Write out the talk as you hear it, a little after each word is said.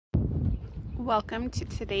Welcome to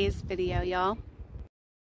today's video, y'all.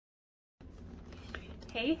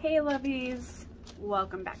 Hey lovies,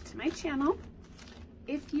 welcome back to my channel.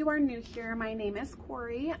 If you are new here, my name is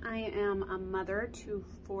Cori. I am a mother to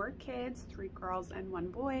 4 kids, 3 girls and 1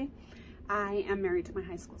 boy. I am married to my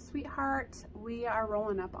high school sweetheart. We are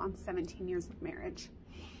rolling up on 17 years of marriage.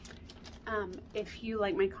 If you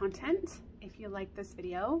like my content, if you like this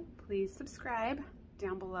video, please subscribe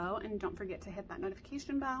down below and don't forget to hit that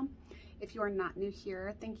notification bell. If you are not new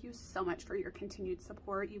here, thank you so much for your continued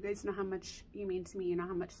support. You guys know how much you mean to me. You know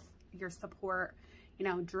how much your support,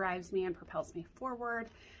 drives me and propels me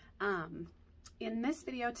forward. In this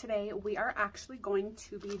video today, we are actually going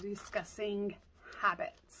to be discussing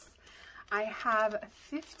habits. I have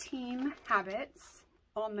 15 habits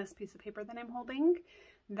on this piece of paper that I'm holding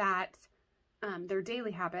that they're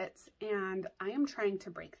daily habits, and I am trying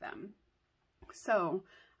to break them. So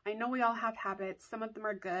I know we all have habits. Some of them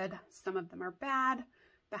are good, some of them are bad.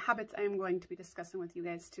 The habits I am going to be discussing with you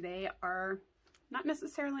guys today are not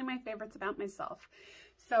necessarily my favorites about myself.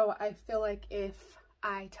 So I feel like if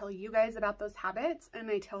I tell you guys about those habits and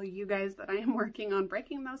I tell you guys that I am working on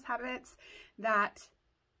breaking those habits, that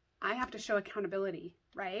I have to show accountability,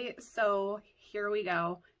 right? So here we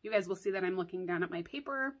go. You guys will see that I'm looking down at my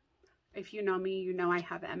paper. If you know me, you know I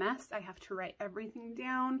have MS. I have to write everything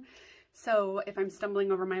down. So if I'm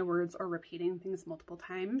stumbling over my words or repeating things multiple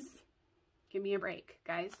times, give me a break,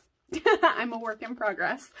 guys. I'm a work in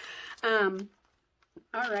progress.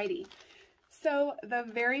 Alrighty. So the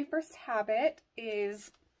very first habit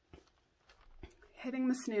is hitting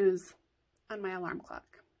the snooze on my alarm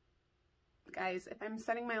clock. Guys, if I'm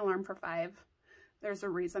setting my alarm for 5, there's a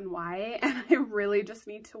reason why, and I really just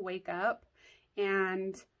need to wake up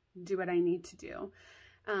and do what I need to do.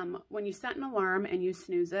 When you set an alarm and you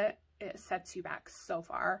snooze it, it sets you back so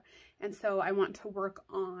far. And so I want to work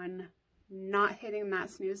on not hitting that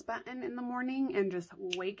snooze button in the morning and just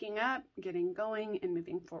waking up, getting going, and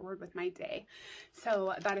moving forward with my day.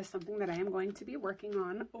 So that is something that I am going to be working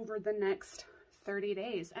on over the next 30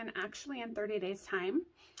 days. And actually in 30 days time,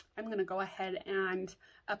 I'm going to go ahead and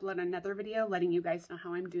upload another video letting you guys know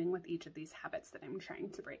how I'm doing with each of these habits that I'm trying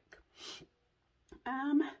to break.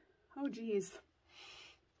 Oh geez.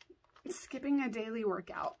 Skipping a daily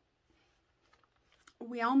workout.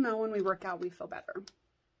 We all know when we work out, we feel better.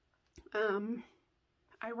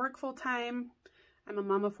 I work full time. I'm a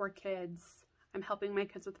mom of 4 kids. I'm helping my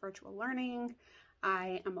kids with virtual learning.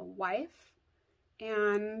 I am a wife.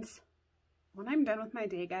 And when I'm done with my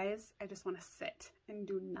day, guys, I just want to sit and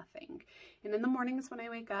do nothing. And in the mornings when I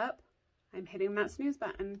wake up, I'm hitting that snooze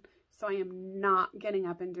button. So I am not getting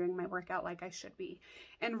up and doing my workout like I should be.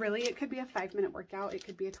 And really, it could be a 5-minute workout. It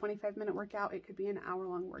could be a 25-minute workout. It could be an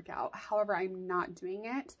hour-long workout. However, I'm not doing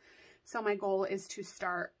it. So my goal is to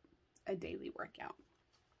start a daily workout.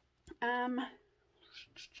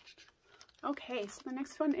 Okay, so the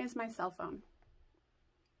next one is my cell phone.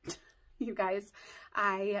 You guys,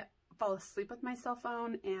 I fall asleep with my cell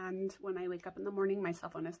phone, and when I wake up in the morning, my cell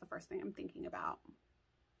phone is the first thing I'm thinking about.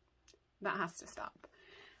 That has to stop.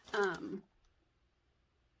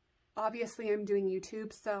 Obviously I'm doing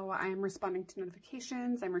YouTube, so I'm responding to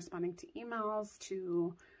notifications, I'm responding to emails,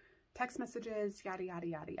 to text messages, yada, yada,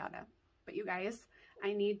 yada, yada. But you guys,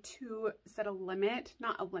 I need to set a limit,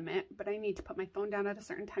 not a limit, but I need to put my phone down at a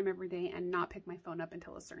certain time every day and not pick my phone up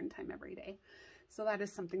until a certain time every day. So that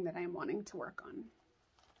is something that I am wanting to work on.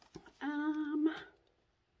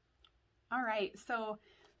 All right, so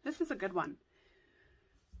this is a good one.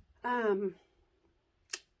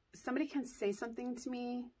 Somebody can say something to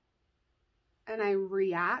me and I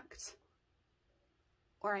react,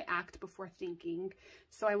 or I act before thinking.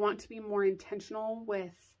 So I want to be more intentional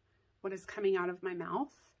with what is coming out of my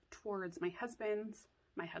mouth towards my husband,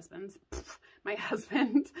 my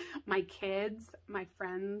kids, my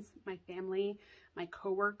friends, my family, my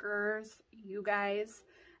coworkers, you guys.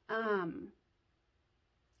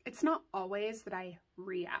 It's not always that I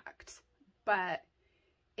react, but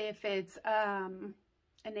if it's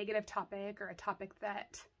a negative topic or a topic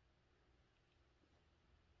that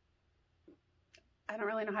I don't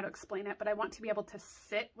really know how to explain it, but I want to be able to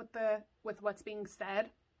sit with what's being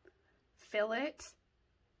said, feel it,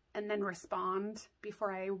 and then respond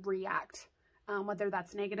before I react, whether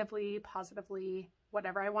that's negatively, positively,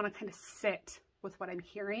 whatever. I want to kind of sit with what I'm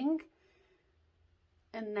hearing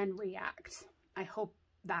and then react. I hope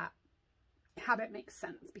that habit makes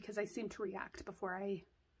sense, because I seem to react before I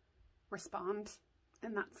respond,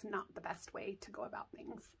 and that's not the best way to go about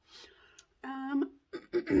things.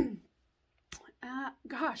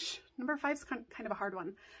 Gosh, number 5 is kind of a hard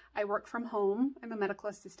one. I work from home. I'm a medical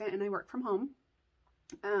assistant and I work from home.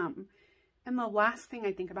 And the last thing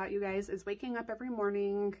I think about, you guys, is waking up every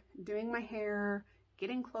morning, doing my hair,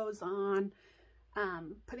 getting clothes on,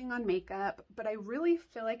 putting on makeup. But I really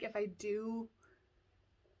feel like if I do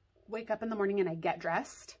wake up in the morning and I get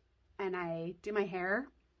dressed and I do my hair,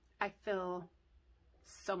 I feel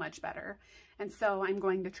so much better. And so I'm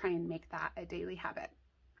going to try and make that a daily habit.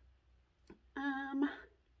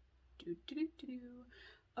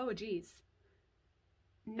 Oh geez,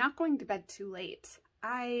 not going to bed too late.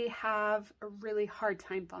 I have a really hard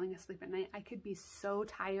time falling asleep at night. I could be so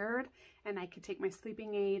tired and I could take my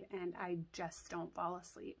sleeping aid and I just don't fall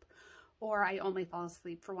asleep. Or I only fall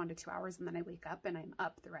asleep for 1 to 2 hours and then I wake up and I'm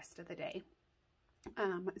up the rest of the day.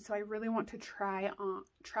 So I really want to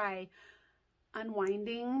try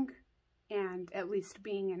unwinding and at least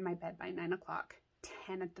being in my bed by 9 o'clock,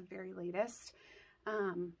 10 at the very latest.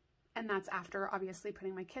 And that's after obviously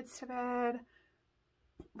putting my kids to bed,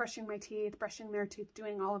 brushing my teeth, brushing their teeth,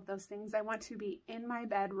 doing all of those things. I want to be in my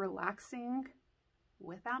bed relaxing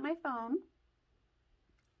without my phone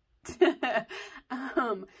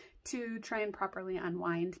to try and properly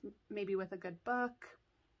unwind, maybe with a good book,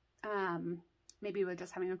 maybe with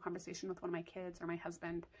just having a conversation with one of my kids or my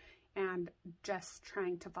husband, and just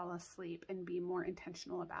trying to fall asleep and be more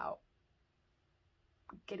intentional about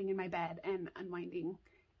getting in my bed and unwinding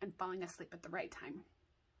and falling asleep at the right time.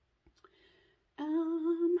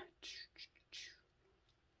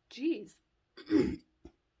 Geez,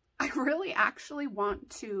 I really actually want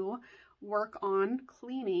to work on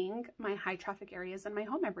cleaning my high traffic areas in my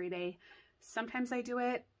home every day. Sometimes I do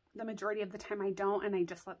it, the majority of the time I don't, and I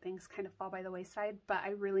just let things kind of fall by the wayside, but I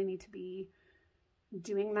really need to be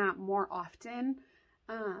doing that more often,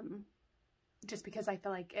 just because I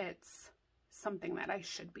feel like it's something that I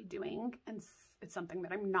should be doing, and it's something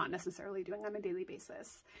that I'm not necessarily doing on a daily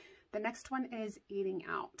basis. The next one is eating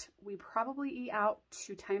out. We probably eat out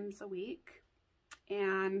 2 times a week,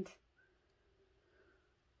 and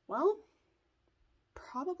well,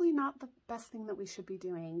 probably not the best thing that we should be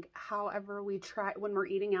doing. However, when we're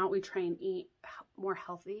eating out, we try and eat more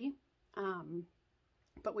healthy,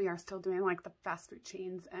 but we are still doing like the fast food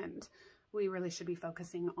chains, and we really should be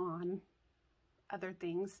focusing on other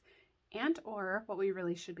things. And or what we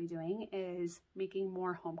really should be doing is making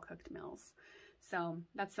more home cooked meals. So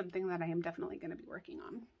that's something that I am definitely going to be working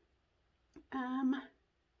on.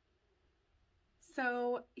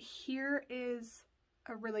 So here is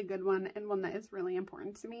a really good one, and one that is really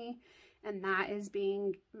important to me, and that is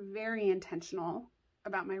being very intentional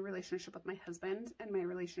about my relationship with my husband and my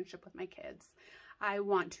relationship with my kids. I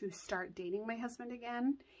want to start dating my husband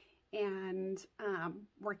again and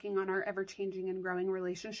working on our ever-changing and growing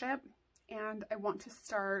relationship. And I want to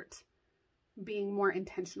start being more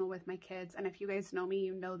intentional with my kids. And if you guys know me,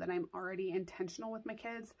 you know that I'm already intentional with my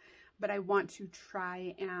kids, but I want to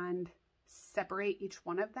try and separate each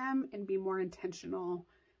one of them and be more intentional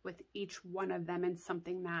with each one of them in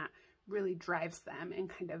something that really drives them and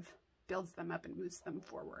kind of builds them up and moves them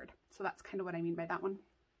forward. So that's kind of what I mean by that one.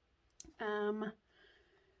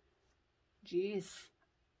 Geez.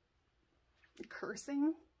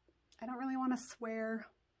 Cursing. I don't really want to swear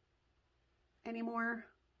anymore.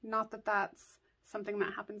 Not that that's something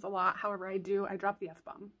that happens a lot. However, I drop the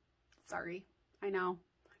F-bomb. Sorry. I know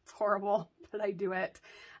it's horrible, but I do it.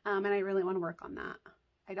 And I really want to work on that.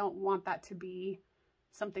 I don't want that to be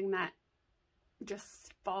something that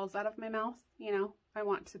just falls out of my mouth. You know, I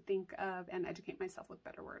want to think of and educate myself with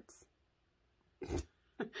better words.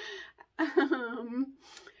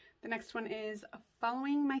 The next one is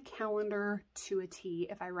following my calendar to a T.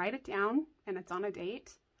 If I write it down and it's on a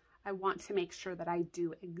date, I want to make sure that I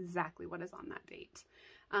do exactly what is on that date.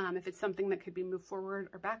 If it's something that could be moved forward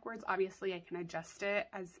or backwards, obviously I can adjust it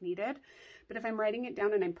as needed. But if I'm writing it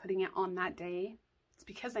down and I'm putting it on that day, it's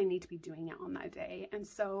because I need to be doing it on that day. And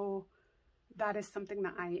so that is something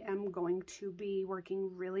that I am going to be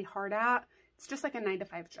working really hard at. It's just like a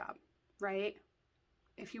 9-to-5 job, right?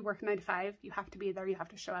 If you work 9 to 5, you have to be there, you have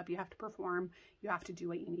to show up, you have to perform, you have to do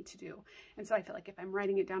what you need to do. And so I feel like if I'm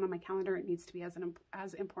writing it down on my calendar, it needs to be as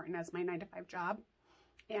important as my 9-to-5 job,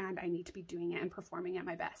 and I need to be doing it and performing at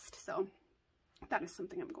my best. So that is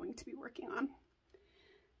something I'm going to be working on.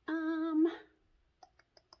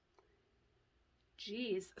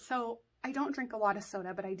 Geez, so I don't drink a lot of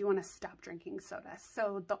soda, but I do want to stop drinking soda.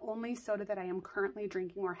 So the only soda that I am currently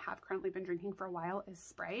drinking or have currently been drinking for a while is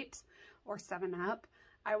Sprite or 7-Up.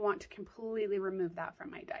 I want to completely remove that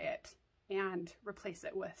from my diet and replace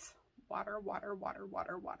it with water, water, water,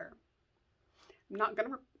 water, water. I'm not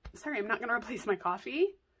going to replace my coffee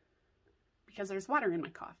because there's water in my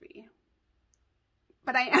coffee.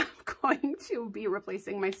 But I am going to be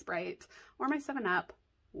replacing my Sprite or my 7-Up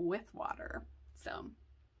with water. So,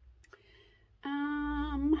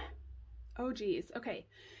 oh geez. Okay.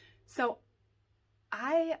 So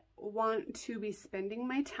I want to be spending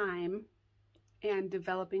my time and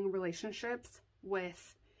developing relationships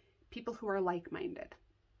with people who are like-minded,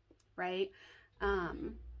 right?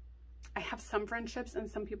 I have some friendships and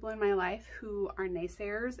some people in my life who are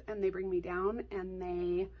naysayers, and they bring me down, and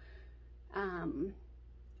they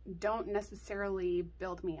don't necessarily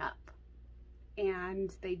build me up,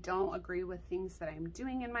 and they don't agree with things that I'm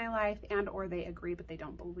doing in my life, and or they agree but they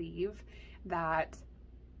don't believe that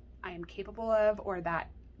I am capable of, or that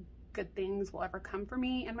good things will ever come for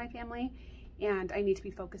me and my family. And I need to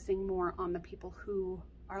be focusing more on the people who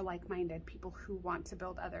are like-minded, people who want to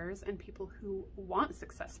build others, and people who want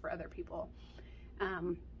success for other people.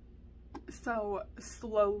 So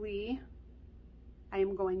slowly I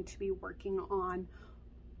am going to be working on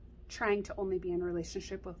trying to only be in a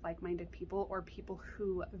relationship with like-minded people, or people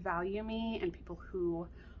who value me and people who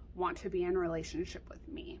want to be in a relationship with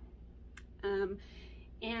me.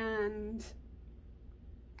 And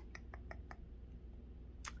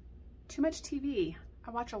too much TV.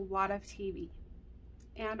 I watch a lot of TV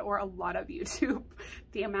and or a lot of YouTube.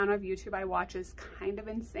 The amount of YouTube I watch is kind of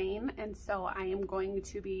insane, and so I am going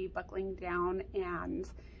to be buckling down and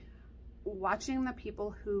watching the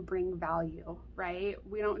people who bring value, right?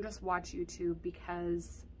 We don't just watch YouTube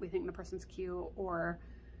because we think the person's cute, or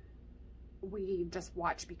we just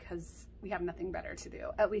watch because we have nothing better to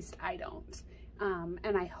do. At least I don't.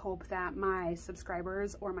 And I hope that my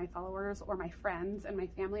subscribers or my followers or my friends and my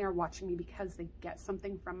family are watching me because they get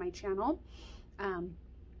something from my channel.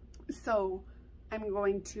 So I'm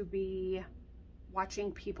going to be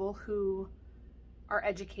watching people who are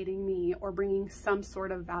educating me or bringing some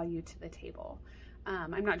sort of value to the table.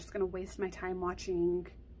 I'm not just going to waste my time watching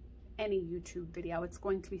any YouTube video. It's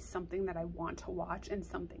going to be something that I want to watch, and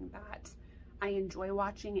something that I enjoy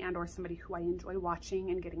watching, and or somebody who I enjoy watching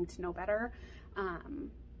and getting to know better.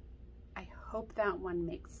 I hope that one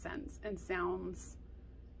makes sense and sounds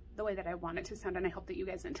the way that I want it to sound, and I hope that you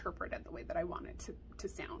guys interpret it the way that I want it to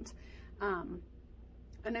sound.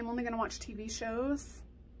 And I'm only going to watch TV shows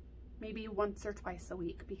maybe once or twice a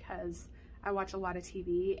week, because I watch a lot of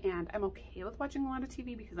TV, and I'm okay with watching a lot of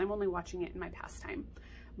TV because I'm only watching it in my pastime.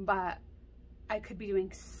 But I could be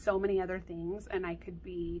doing so many other things, and I could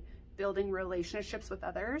be building relationships with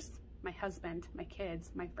others, my husband, my kids,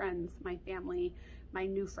 my friends, my family, my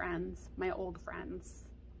new friends, my old friends,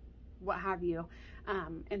 what have you.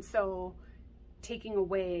 And so taking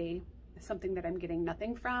away something that I'm getting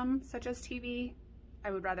nothing from, such as TV, I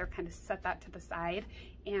would rather kind of set that to the side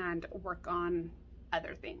and work on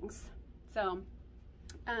other things. So,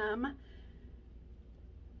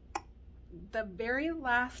 the very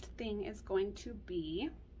last thing is going to be,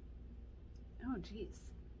 oh geez.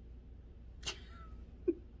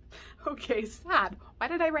 Okay, sad. Why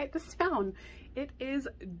did I write this down? It is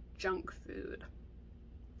junk food.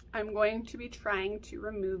 I'm going to be trying to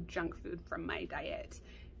remove junk food from my diet.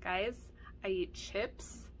 Guys, I eat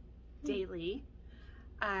chips daily.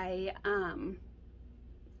 I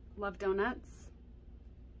love donuts,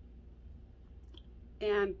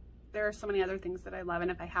 and there are so many other things that I love,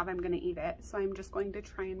 and if I have, I'm going to eat it. So I'm just going to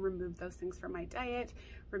try and remove those things from my diet,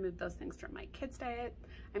 remove those things from my kids' diet.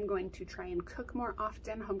 I'm going to try and cook more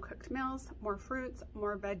often, home cooked meals, more fruits,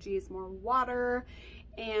 more veggies, more water,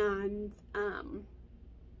 and I'm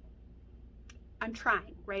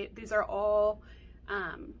trying, right? These are all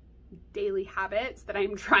daily habits that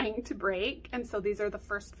I'm trying to break. And so these are the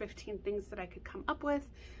first 15 things that I could come up with,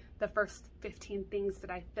 the first 15 things that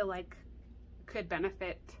I feel like could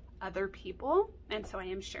benefit other people. And so I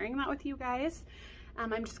am sharing that with you guys.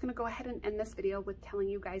 I'm just going to go ahead and end this video with telling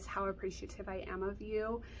you guys how appreciative I am of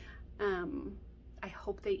you. I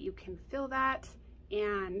hope that you can feel that.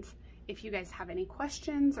 And if you guys have any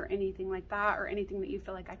questions or anything like that, or anything that you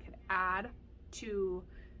feel like I could add to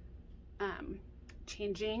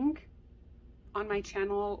changing on my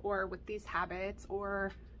channel or with these habits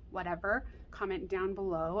or whatever, comment down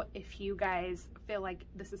below. If you guys feel like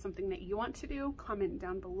this is something that you want to do, comment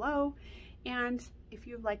down below. And if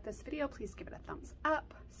you like this video, please give it a thumbs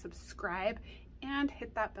up, subscribe, and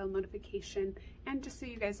hit that bell notification. And just so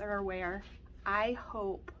you guys are aware, I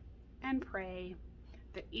hope and pray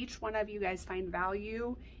that each one of you guys find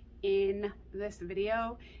value in this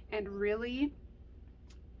video. And really,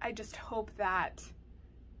 I just hope that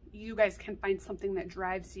you guys can find something that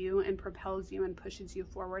drives you and propels you and pushes you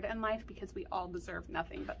forward in life, because we all deserve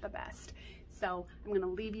nothing but the best. So I'm going to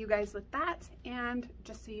leave you guys with that. And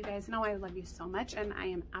just so you guys know, I love you so much, and I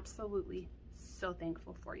am absolutely so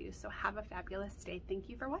thankful for you. So have a fabulous day. Thank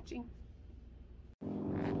you for watching.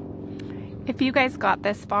 If you guys got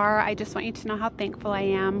this far, I just want you to know how thankful I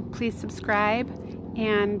am. Please subscribe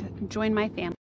and join my family.